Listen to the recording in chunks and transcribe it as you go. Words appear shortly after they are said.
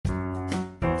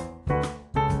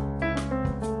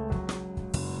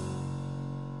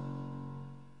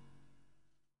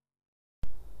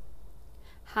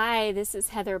Hi, this is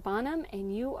Heather Bonham,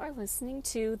 and you are listening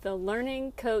to the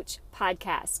Learning Coach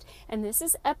Podcast, and this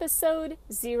is episode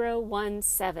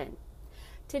 017.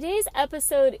 Today's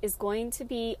episode is going to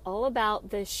be all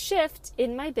about the shift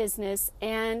in my business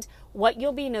and what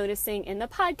you'll be noticing in the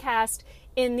podcast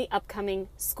in the upcoming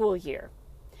school year.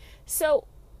 So,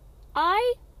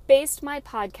 I based my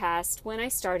podcast when I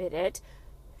started it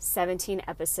 17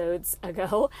 episodes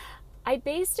ago. I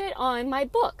based it on my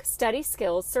book, Study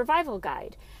Skills Survival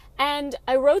Guide. And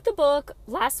I wrote the book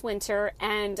last winter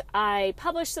and I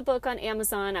published the book on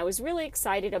Amazon. I was really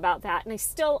excited about that, and I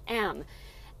still am.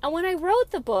 And when I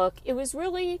wrote the book, it was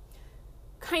really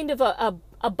kind of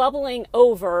a bubbling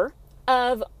over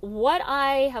of what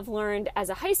I have learned as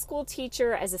a high school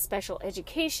teacher, as a special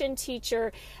education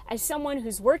teacher, as someone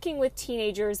who's working with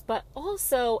teenagers, but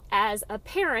also as a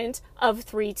parent of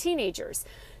 3 teenagers.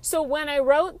 So when I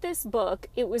wrote this book,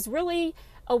 it was really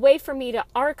a way for me to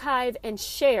archive and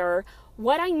share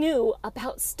what I knew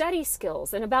about study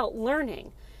skills and about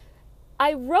learning.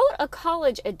 I wrote a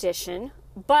college edition,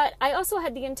 but I also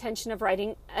had the intention of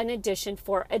writing an edition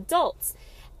for adults.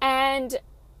 And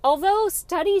although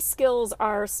study skills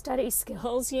are study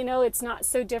skills, it's not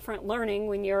so different learning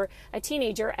when you're a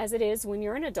teenager as it is when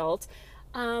you're an adult.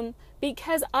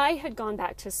 Because I had gone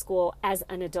back to school as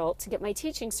an adult to get my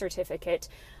teaching certificate,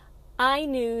 I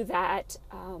knew that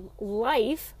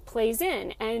life plays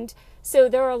in. And so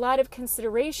there are a lot of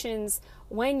considerations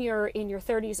when you're in your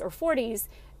 30s or 40s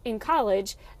in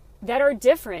college that are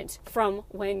different from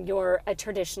when you're a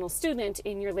traditional student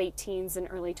in your late teens and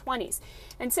early 20s.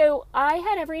 And so I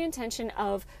had every intention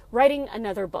of writing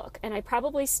another book, and I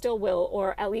probably still will,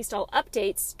 or at least I'll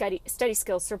update Study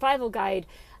Skills Survival Guide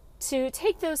to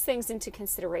take those things into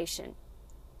consideration.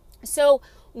 So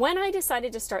when I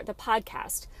decided to start the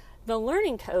podcast, The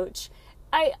Learning Coach,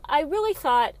 I really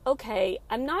thought, okay,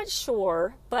 I'm not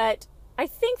sure, but I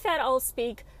think that I'll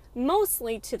speak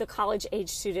mostly to the college age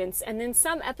students, and then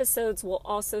some episodes will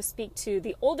also speak to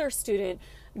the older student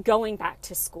going back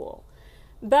to school.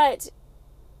 But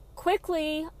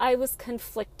quickly I was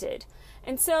conflicted.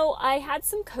 And so I had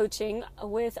some coaching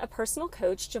with a personal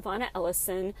coach, Giovanna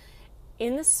Ellison,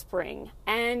 in the spring,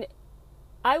 and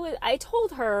I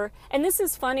told her, and this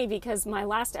is funny because my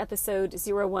last episode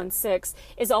 016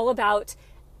 is all about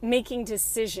making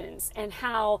decisions and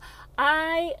how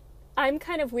I'm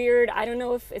kind of weird. I don't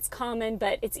know if it's common,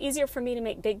 but it's easier for me to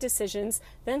make big decisions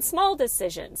than small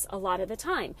decisions a lot of the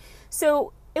time.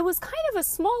 So it was kind of a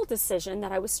small decision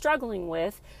that I was struggling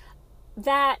with,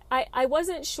 that I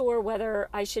wasn't sure whether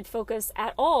I should focus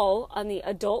at all on the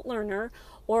adult learner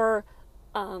or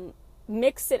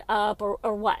mix it up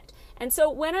or what. And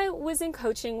so when I was in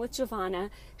coaching with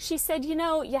Giovanna, she said, you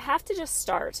have to just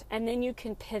start and then you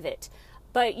can pivot.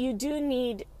 But you do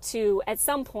need to, at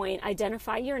some point,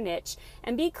 identify your niche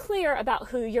and be clear about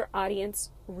who your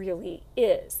audience really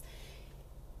is.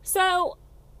 So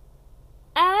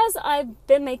as I've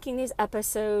been making these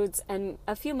episodes and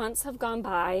a few months have gone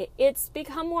by, it's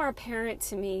become more apparent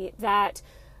to me that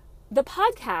the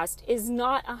podcast is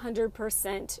not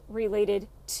 100% related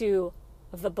to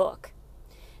the book.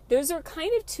 Those are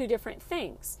kind of two different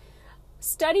things.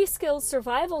 Study Skills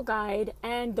Survival Guide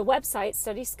and the website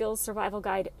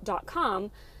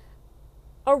studyskillsurvivalguide.com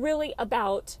are really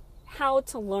about how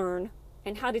to learn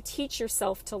and how to teach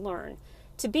yourself to learn,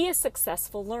 to be a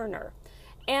successful learner.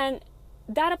 And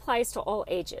that applies to all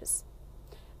ages.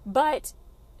 But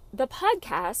the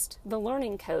podcast, The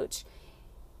Learning Coach,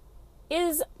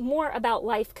 is more about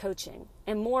life coaching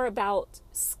and more about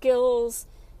skills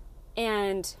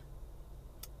and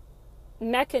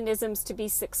mechanisms to be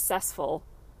successful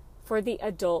for the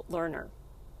adult learner.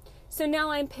 So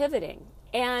now I'm pivoting,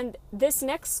 and this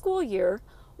next school year,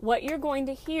 what you're going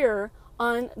to hear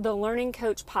on the Learning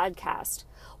Coach podcast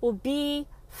will be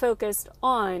focused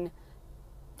on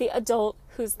the adult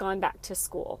who's gone back to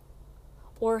school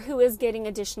or who is getting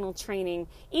additional training,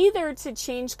 either to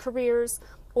change careers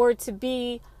or to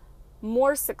be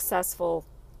more successful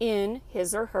in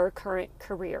his or her current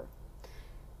career.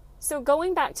 So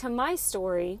going back to my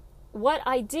story, what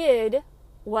I did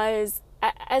was,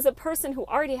 as a person who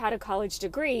already had a college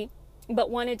degree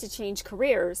but wanted to change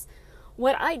careers,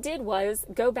 what I did was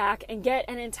go back and get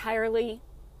an entirely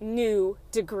new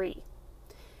degree.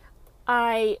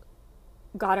 I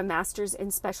got a master's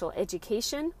in special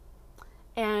education,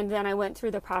 and then I went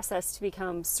through the process to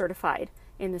become certified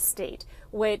in the state,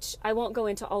 which I won't go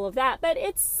into all of that, but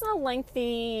it's a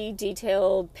lengthy,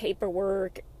 detailed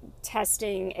paperwork,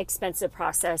 testing, expensive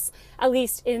process, at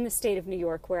least in the state of New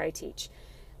York where I teach.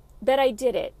 But I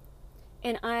did it,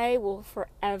 and I will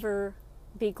forever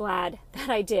be glad that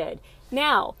I did.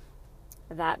 Now,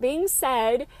 that being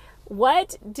said,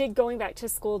 what did going back to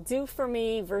school do for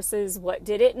me versus what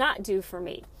did it not do for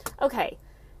me? Okay,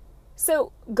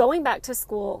 so going back to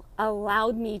school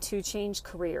allowed me to change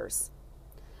careers.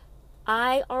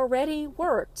 I already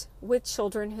worked with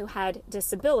children who had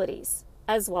disabilities,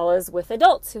 as well as with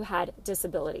adults who had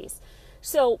disabilities.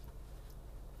 So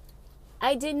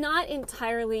I did not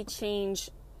entirely change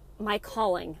my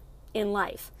calling in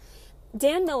life.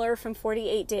 Dan Miller from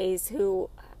 48 Days, who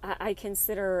I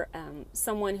consider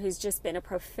someone who's just been a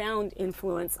profound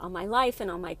influence on my life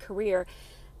and on my career,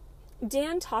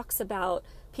 Dan talks about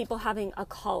people having a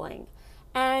calling.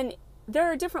 And there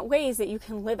are different ways that you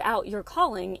can live out your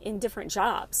calling in different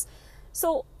jobs.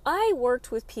 So I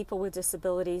worked with people with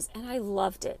disabilities and I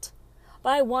loved it.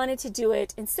 But I wanted to do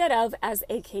it instead of as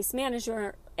a case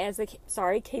manager,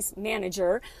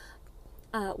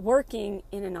 working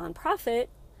in a nonprofit.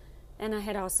 And I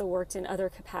had also worked in other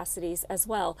capacities as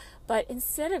well. But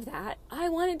instead of that, I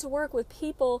wanted to work with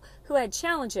people who had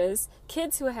challenges,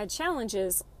 kids who had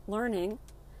challenges learning.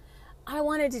 I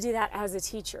wanted to do that as a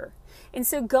teacher. And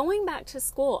so going back to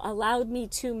school allowed me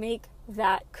to make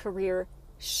that career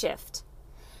shift.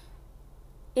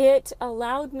 It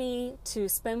allowed me to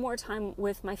spend more time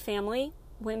with my family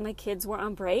when my kids were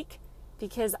on break,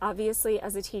 because obviously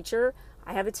as a teacher,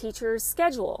 I have a teacher's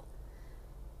schedule.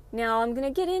 Now, I'm going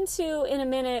to get into in a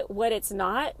minute what it's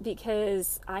not,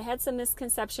 because I had some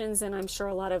misconceptions, and I'm sure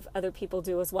a lot of other people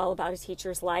do as well, about a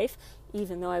teacher's life,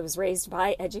 even though I was raised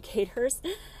by educators.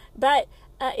 But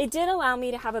it did allow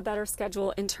me to have a better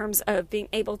schedule in terms of being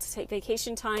able to take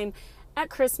vacation time at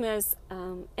Christmas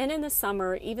and in the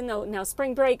summer, even though now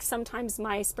spring break, sometimes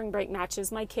my spring break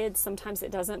matches my kids, sometimes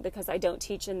it doesn't because I don't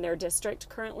teach in their district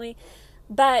currently.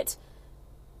 But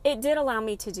it did allow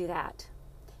me to do that.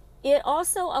 It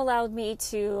also allowed me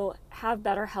to have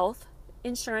better health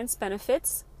insurance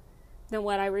benefits than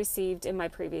what I received in my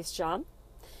previous job.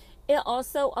 It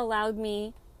also allowed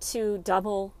me to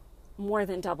more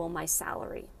than double my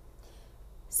salary.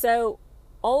 So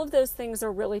all of those things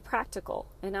are really practical,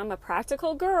 and I'm a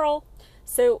practical girl,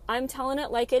 so I'm telling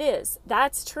it like it is.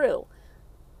 That's true.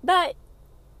 But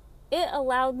it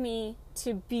allowed me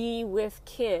to be with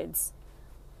kids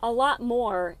a lot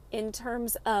more in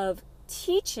terms of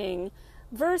teaching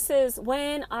versus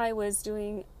when I was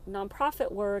doing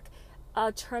nonprofit work,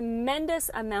 a tremendous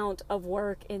amount of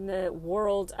work in the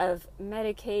world of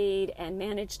Medicaid and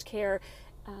managed care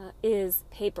is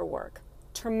paperwork.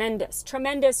 Tremendous.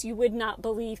 You would not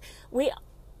believe.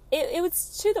 It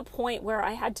was to the point where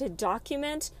I had to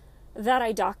document that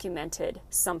I documented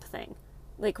something.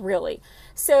 Like really.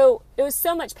 So it was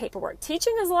so much paperwork.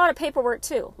 Teaching is a lot of paperwork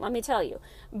too, let me tell you.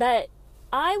 But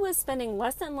I was spending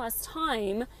less and less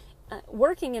time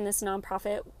working in this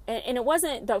nonprofit, and it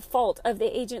wasn't the fault of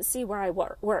the agency where I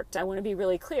worked. I want to be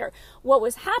really clear. What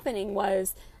was happening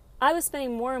was I was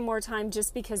spending more and more time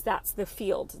just because that's the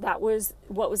field. That was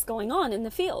what was going on in the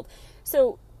field.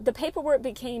 So the paperwork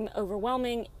became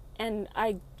overwhelming, and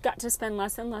I got to spend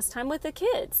less and less time with the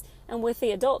kids and with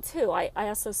the adults too. I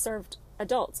also served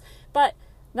adults. But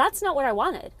that's not what I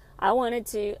wanted. I wanted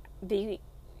to be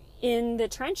in the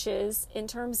trenches in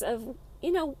terms of,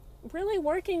 really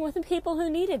working with the people who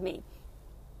needed me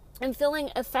and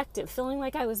feeling effective, feeling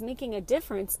like I was making a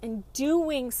difference and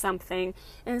doing something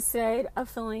instead of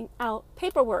filling out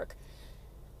paperwork.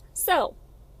 So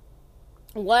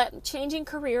what changing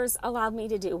careers allowed me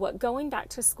to do, what going back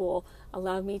to school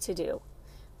allowed me to do,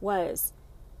 was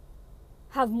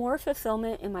have more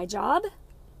fulfillment in my job,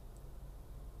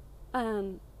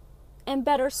 and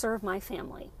better serve my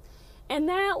family. And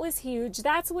that was huge.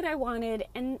 That's what I wanted,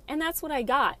 and that's what I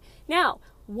got. Now,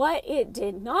 what it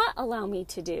did not allow me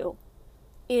to do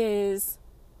is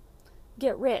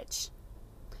get rich.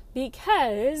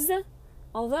 Because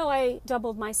although I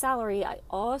doubled my salary, I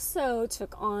also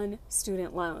took on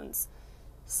student loans.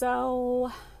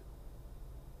 So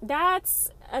that's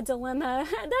a dilemma.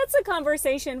 That's a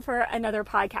conversation for another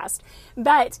podcast.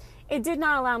 But it did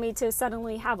not allow me to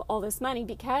suddenly have all this money,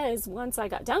 because once I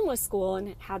got done with school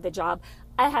and had the job,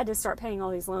 I had to start paying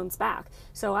all these loans back.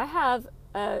 So I have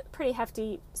a pretty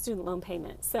hefty student loan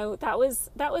payment. So that was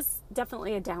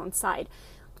definitely a downside.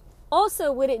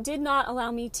 Also, what it did not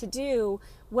allow me to do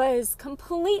was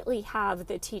completely have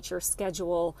the teacher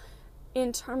schedule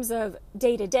in terms of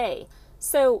day to day.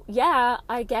 So yeah,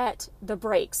 I get the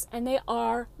breaks, and they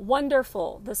are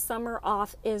wonderful. The summer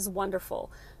off is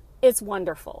wonderful. It's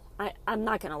wonderful. I'm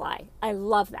not going to lie. I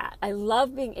love that. I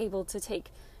love being able to take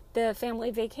the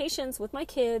family vacations with my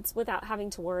kids without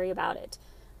having to worry about it,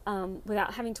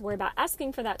 without having to worry about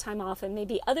asking for that time off. And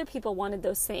maybe other people wanted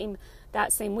that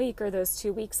same week or those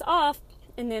 2 weeks off,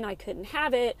 and then I couldn't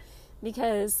have it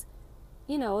because,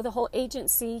 the whole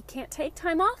agency can't take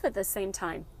time off at the same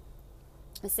time.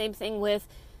 The same thing with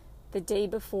the day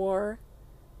before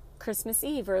Christmas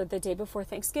Eve or the day before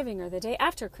Thanksgiving or the day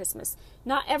after Christmas.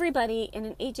 Not everybody in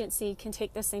an agency can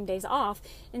take the same days off.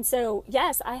 And so,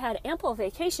 yes, I had ample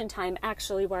vacation time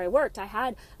actually where I worked. I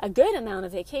had a good amount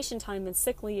of vacation time and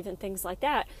sick leave and things like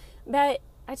that. But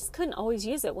I just couldn't always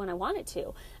use it when I wanted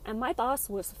to. And my boss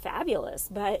was fabulous,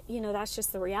 but, that's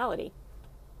just the reality.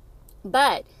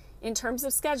 But in terms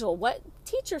of schedule, what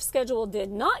teacher schedule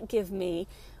did not give me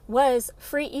was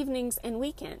free evenings and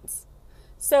weekends.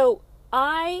 So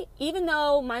even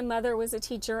though my mother was a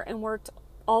teacher and worked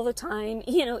all the time,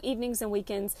 evenings and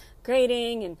weekends,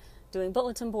 grading and doing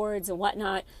bulletin boards and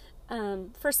whatnot,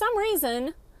 for some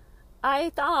reason, I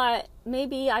thought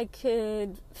maybe I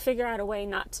could figure out a way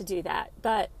not to do that,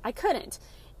 but I couldn't.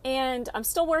 And I'm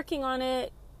still working on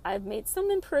it. I've made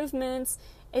some improvements.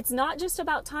 It's not just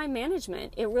about time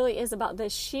management. It really is about the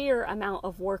sheer amount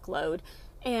of workload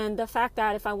and the fact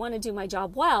that if I want to do my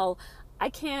job well, I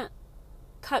can't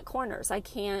cut corners. I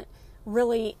can't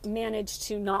really manage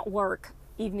to not work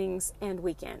evenings and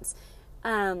weekends.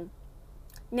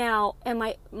 Now, and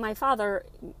my father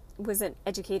was an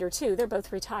educator too. They're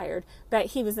both retired, but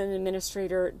he was an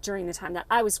administrator during the time that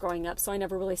I was growing up, so I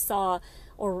never really saw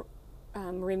or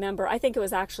remember. I think it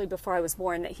was actually before I was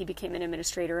born that he became an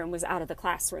administrator and was out of the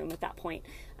classroom at that point.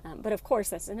 But of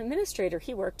course, as an administrator,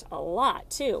 he worked a lot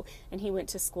too, and he went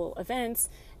to school events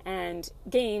and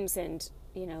games and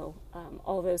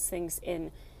all those things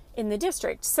in the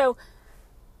district. So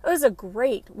it was a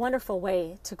great, wonderful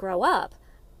way to grow up.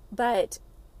 But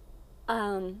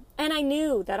and I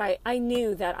knew that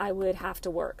I would have to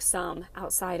work some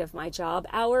outside of my job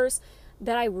hours,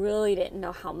 that I really didn't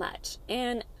know how much.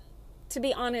 And to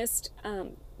be honest,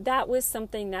 that was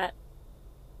something that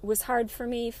was hard for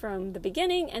me from the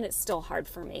beginning, and it's still hard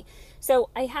for me. So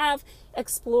I have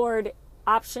explored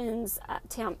options,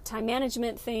 time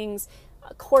management things,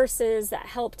 courses that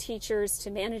help teachers to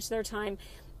manage their time,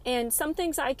 and some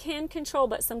things I can control,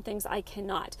 but some things I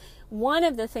cannot. One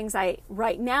of the things I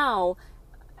right now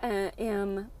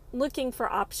am looking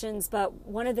for options, but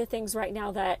one of the things right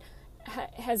now that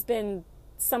has been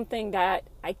something that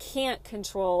I can't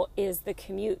control is the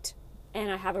commute, and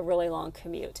I have a really long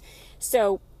commute.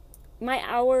 So my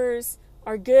hours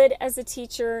are good as a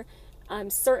teacher. I'm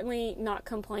certainly not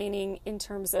complaining in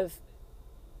terms of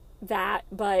that,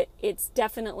 but it's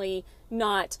definitely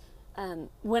not,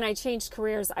 when I changed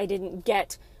careers, I didn't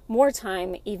get more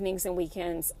time evenings and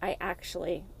weekends. I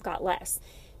actually got less.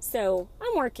 So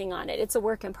I'm working on it. It's a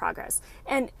work in progress.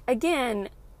 And again,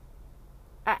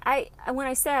 I when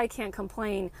I say I can't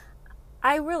complain,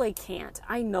 I really can't.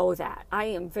 I know that. I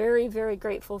am very, very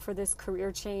grateful for this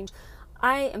career change.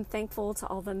 I am thankful to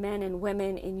all the men and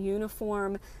women in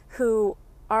uniform who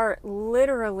are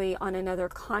literally on another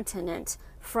continent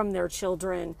from their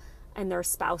children and their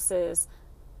spouses.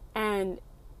 And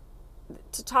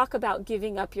to talk about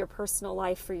giving up your personal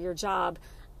life for your job,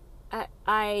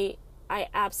 I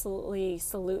absolutely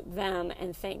salute them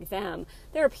and thank them.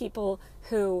 There are people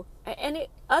who,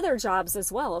 other jobs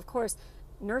as well, of course,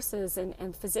 nurses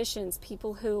and physicians,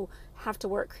 people who have to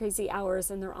work crazy hours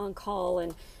and they're on call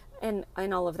and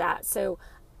all of that. So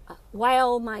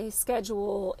while my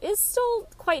schedule is still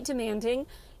quite demanding,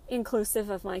 inclusive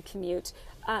of my commute,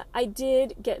 I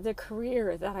did get the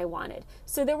career that I wanted.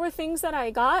 So there were things that I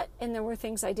got and there were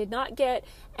things I did not get,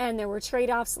 and there were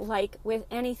trade-offs like with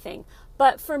anything.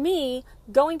 But for me,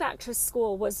 going back to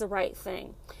school was the right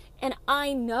thing. And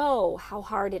I know how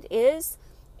hard it is.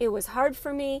 It was hard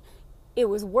for me. It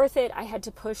was worth it. I had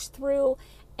to push through.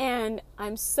 And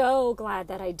I'm so glad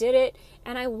that I did it.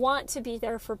 And I want to be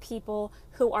there for people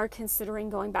who are considering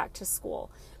going back to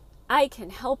school. I can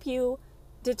help you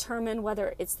determine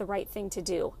whether it's the right thing to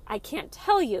do. I can't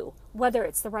tell you whether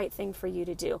it's the right thing for you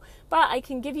to do, but I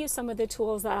can give you some of the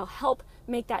tools that'll help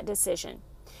make that decision.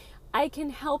 I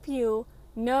can help you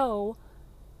know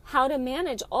how to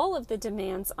manage all of the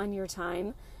demands on your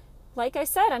time. Like I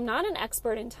said, I'm not an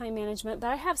expert in time management,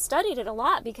 but I have studied it a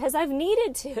lot because I've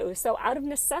needed to. So out of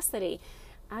necessity,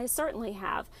 I certainly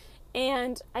have.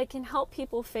 And I can help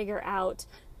people figure out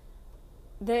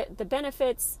the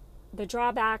benefits, the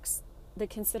drawbacks, the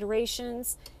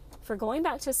considerations for going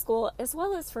back to school, as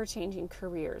well as for changing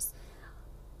careers.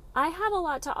 I have a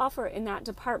lot to offer in that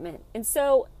department. And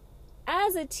so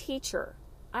as a teacher,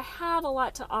 I have a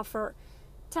lot to offer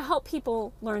to help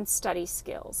people learn study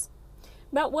skills.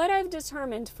 But what I've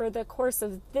determined for the course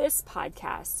of this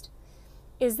podcast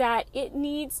is that it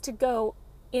needs to go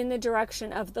in the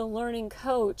direction of the learning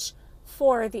coach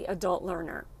for the adult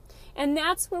learner. And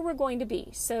that's where we're going to be.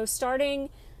 So starting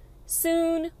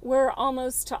soon, we're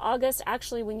almost to August.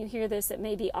 Actually, when you hear this, it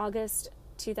may be August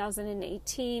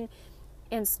 2018.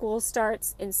 And school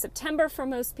starts in September for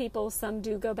most people. Some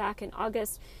do go back in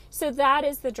August. So that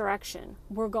is the direction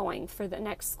we're going for the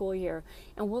next school year.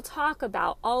 And we'll talk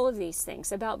about all of these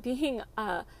things, about being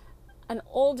an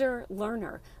older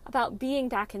learner, about being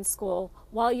back in school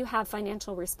while you have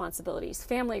financial responsibilities,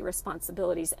 family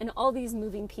responsibilities, and all these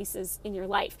moving pieces in your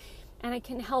life. And I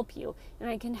can help you. And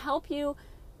I can help you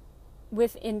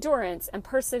with endurance and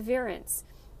perseverance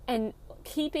and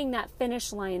keeping that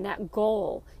finish line, that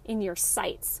goal in your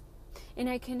sights. And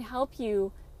I can help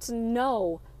you to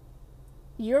know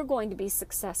you're going to be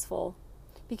successful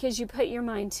because you put your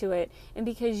mind to it and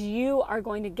because you are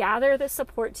going to gather the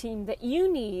support team that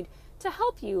you need to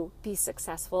help you be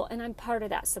successful. And I'm part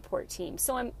of that support team.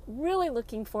 So I'm really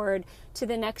looking forward to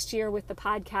the next year with the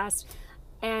podcast.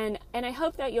 And I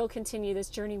hope that you'll continue this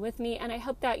journey with me. And I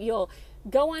hope that you'll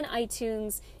go on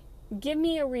iTunes, give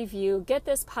me a review, get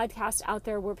this podcast out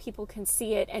there where people can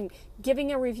see it. And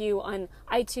giving a review on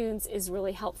iTunes is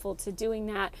really helpful to doing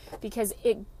that because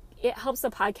it helps the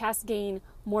podcast gain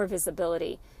more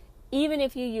visibility, even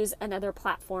if you use another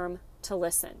platform to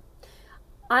listen.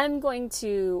 I'm going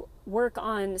to work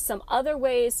on some other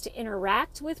ways to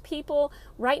interact with people.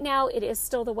 Right now, it is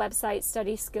still the website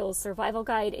Study Skills Survival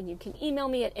Guide, and you can email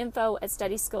me at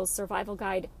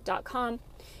info@studyskillsurvivalguide.com.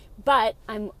 But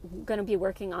I'm going to be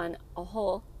working on a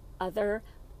whole other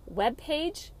web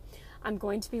page. I'm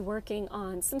going to be working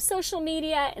on some social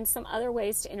media and some other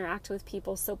ways to interact with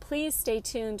people. So please stay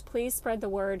tuned. Please spread the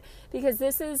word because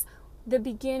this is the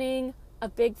beginning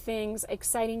of big things,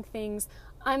 exciting things.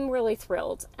 I'm really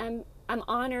thrilled. I'm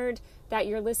honored that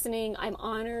you're listening. I'm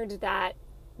honored that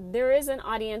there is an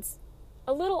audience,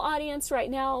 a little audience right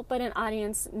now, but an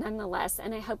audience nonetheless.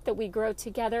 And I hope that we grow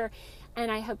together.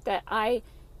 And I hope that I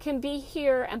can be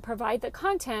here and provide the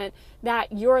content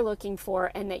that you're looking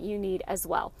for and that you need as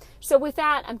well. So with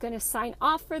that, I'm going to sign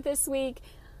off for this week.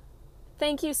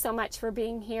 Thank you so much for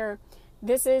being here.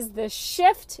 This is the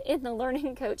Shift in the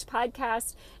Learning Coach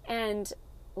podcast. And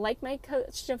like my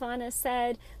coach Giovanna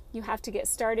said, you have to get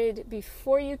started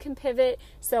before you can pivot.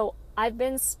 So I've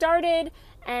been started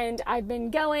and I've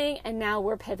been going and now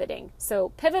we're pivoting. So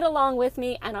pivot along with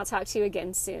me and I'll talk to you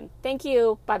again soon. Thank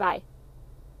you. Bye-bye.